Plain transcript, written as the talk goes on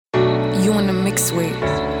You in the mix with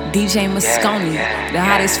DJ MOSCONE, the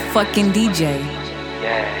hottest fucking DJ.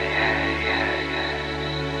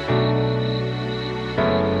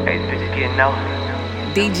 Hey, bitches getting no.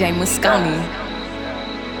 DJ MOSCONE.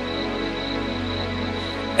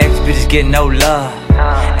 Ex bitches get no love.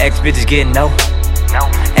 Ex bitches get no.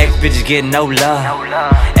 Ex bitches get no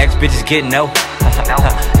love. Ex bitches get no.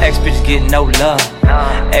 Ex bitches get no love.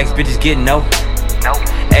 Ex bitches get no.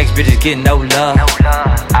 Ex bitches get no love.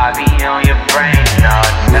 I be on your brain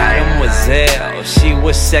all night. Mademoiselle, she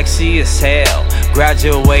was sexy as hell.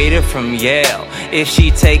 Graduated from Yale. If she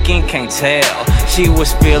taking, can't tell. She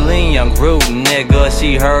was feeling young, rude nigga.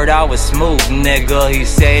 She heard I was smooth, nigga. He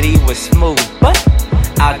said he was smooth, but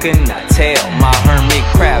I could not tell. My hermit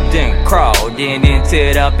crab didn't crawl, then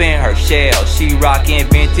ended up in her shell. She rockin'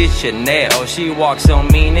 vintage Chanel. She walks so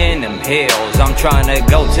mean in them hills. I'm tryna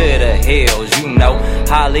go to the hills, you know.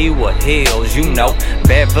 Hollywood Hills, you know.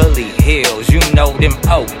 Beverly Hills, you know. Them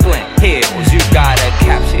Oakland Hills. You gotta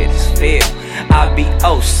capture this feel. I be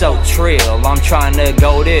oh so trill. I'm tryna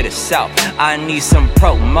go to the south. I need some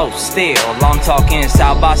promo still. I'm talking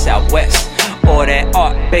South by Southwest, or that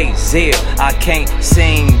Art Basile. I can't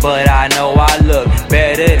sing, but I know I look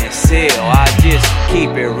better than Seal. I just keep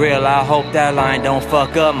it real. I hope that line don't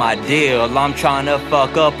fuck up my deal. I'm tryna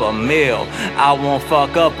fuck up a meal. I won't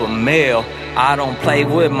fuck up a meal. I don't play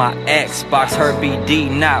with my Xbox, her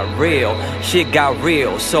BD not real. Shit got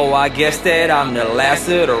real, so I guess that I'm the last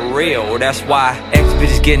of the real. That's why ex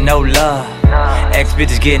bitches get no love. Ex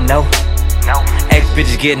bitches get no. Ex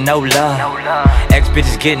bitches get no love. Ex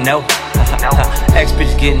bitches get no. Ex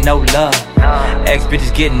bitches get no love. Ex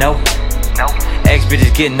bitches get no. Ex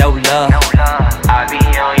bitches get no love. I be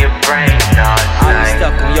on your brain all night. I be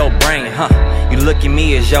stuck on your brain, huh? You look at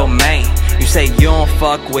me as your main. You say you don't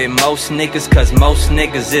fuck with most niggas, cause most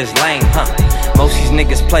niggas is lame, huh? Most these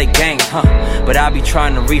niggas play games, huh? But I be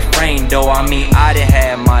trying to refrain though. I mean, I done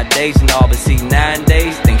had my days and all, but see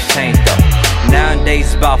nowadays things change though. Nowadays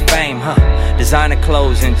it's about fame, huh? Designer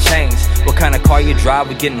clothes and chains. What kind of car you drive,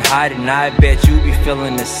 we getting hot, and I bet you be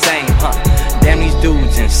feeling the same, huh? Damn, these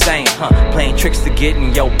dudes insane, huh? Playing tricks to get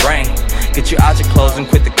in your brain. Get you out your clothes and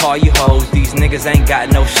quit the call you hoes. These niggas ain't got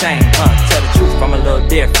no shame, huh? Tell the truth, I'm a little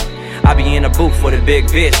different. I be in a booth with a big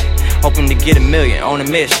bitch, hoping to get $1 million on a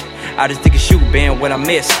mission. I just think it's you being what I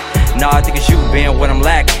miss. Nah, I think it's you being what I'm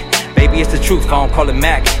lacking. Baby, it's the truth, I don't call it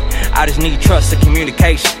Mac. I just need trust and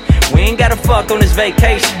communication. We ain't gotta fuck on this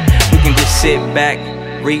vacation. We can just sit back,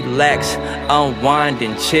 relax, unwind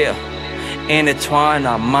and chill. Intertwine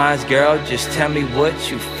our minds, girl, just tell me what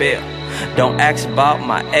you feel. Don't ask about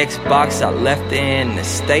my Xbox, I left it in the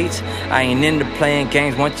States. I ain't into playing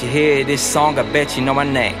games. Once you hear this song, I bet you know my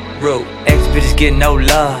name. Rude. Ex bitches get no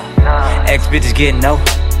love. Ex bitches get no.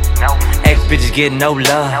 Ex bitches get no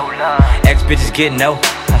love. Ex bitches get no.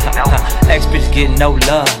 Ex bitches get no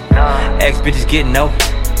love. Ex bitches get no.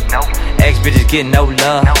 Ex bitches get no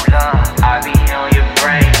love. I be